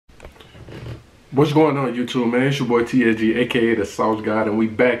What's going on YouTube, man? It's your boy TSG, aka the Sauce God, and we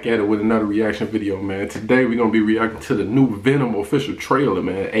back at it with another reaction video, man. Today we're gonna be reacting to the new Venom official trailer,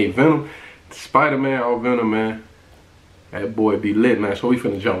 man. Hey, Venom, Spider-Man, all Venom, man. That boy be lit, man. So we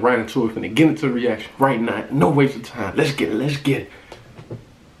finna jump right into it, finna get into the reaction right now. No waste of time. Let's get it, let's get it.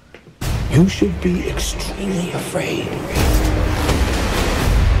 You should be extremely afraid.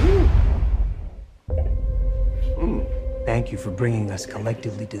 Thank you for bringing us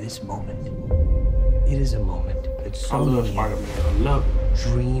collectively to this moment. It is a moment that so love many Spider-Man. I love it.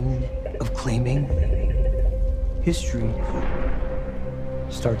 dreamed of claiming. History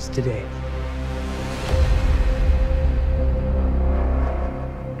starts today.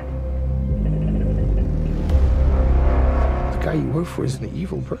 The guy you work for is an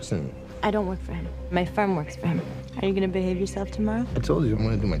evil person. I don't work for him. My firm works for him. Are you gonna behave yourself tomorrow? I told you I'm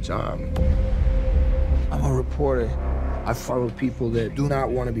gonna do my job. I'm a reporter. I follow people that do not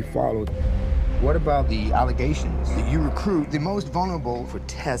want to be followed. What about the allegations that you recruit the most vulnerable for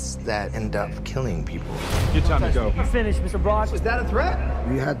tests that end up killing people? Your time to go. You finished, Mr. Brock? Was that a threat?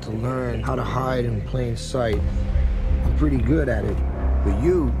 You had to learn how to hide in plain sight. I'm pretty good at it. But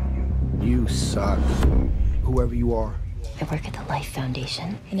you suck. Whoever you are. I work at the Life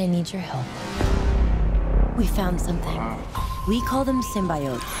Foundation, and I need your help. We found something. We call them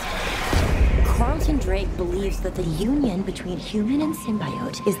symbiotes. Carlton Drake believes that the union between human and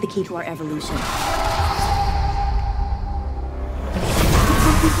symbiote is the key to our evolution.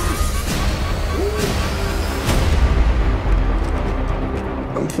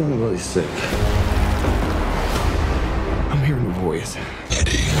 I'm feeling really sick. I'm hearing a voice.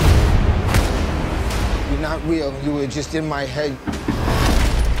 You're not real. You were just in my head.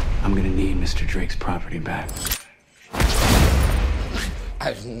 I'm gonna need Mr. Drake's property back.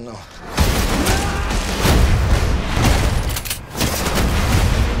 I don't know.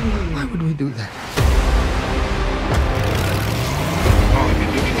 Why would we do that?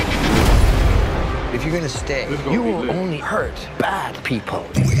 If you're gonna stay, you will only hurt bad people.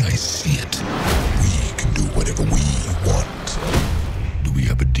 The way I see it, we can do whatever we want. Do we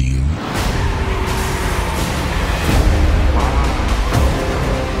have a deal?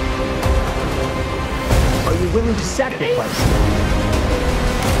 Are you willing to sacrifice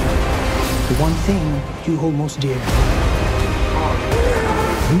the one thing you hold most dear?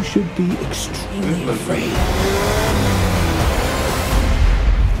 You should be extremely afraid.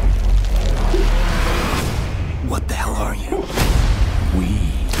 What the hell are you? We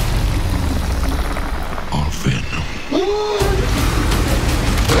are Venom.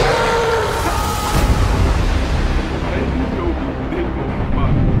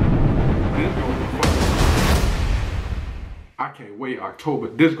 I can't wait. October,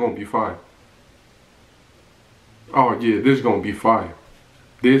 this gonna be fire. Oh yeah, this gonna be fire.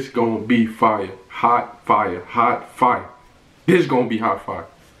 This gonna be fire. Hot fire. Hot fire. This gonna be hot fire.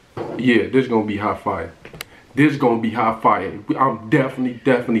 Yeah, this gonna be hot fire. This gonna be hot fire. I'm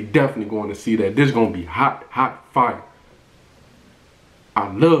definitely going to see that. This gonna be hot fire. I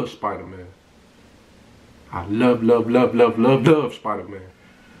love Spider-Man. I love Spider-Man.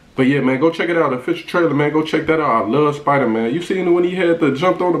 But yeah, man, go check it out. The official trailer, man. Go check that out. I love Spider-Man. You seen it when he had to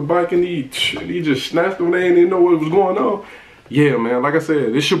jumped on the bike and he just snatched them. They didn't even know what was going on. Yeah, man. Like I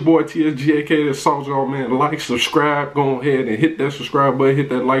said, it's your boy TSG, aka the Sauce God, man. Like, subscribe. Go ahead and hit that subscribe button. Hit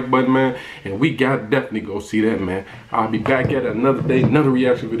that like button, man. And we gotta definitely go see that, man. I'll be back at another day, another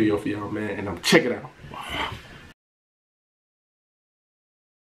reaction video for y'all, man. And I'm check it out.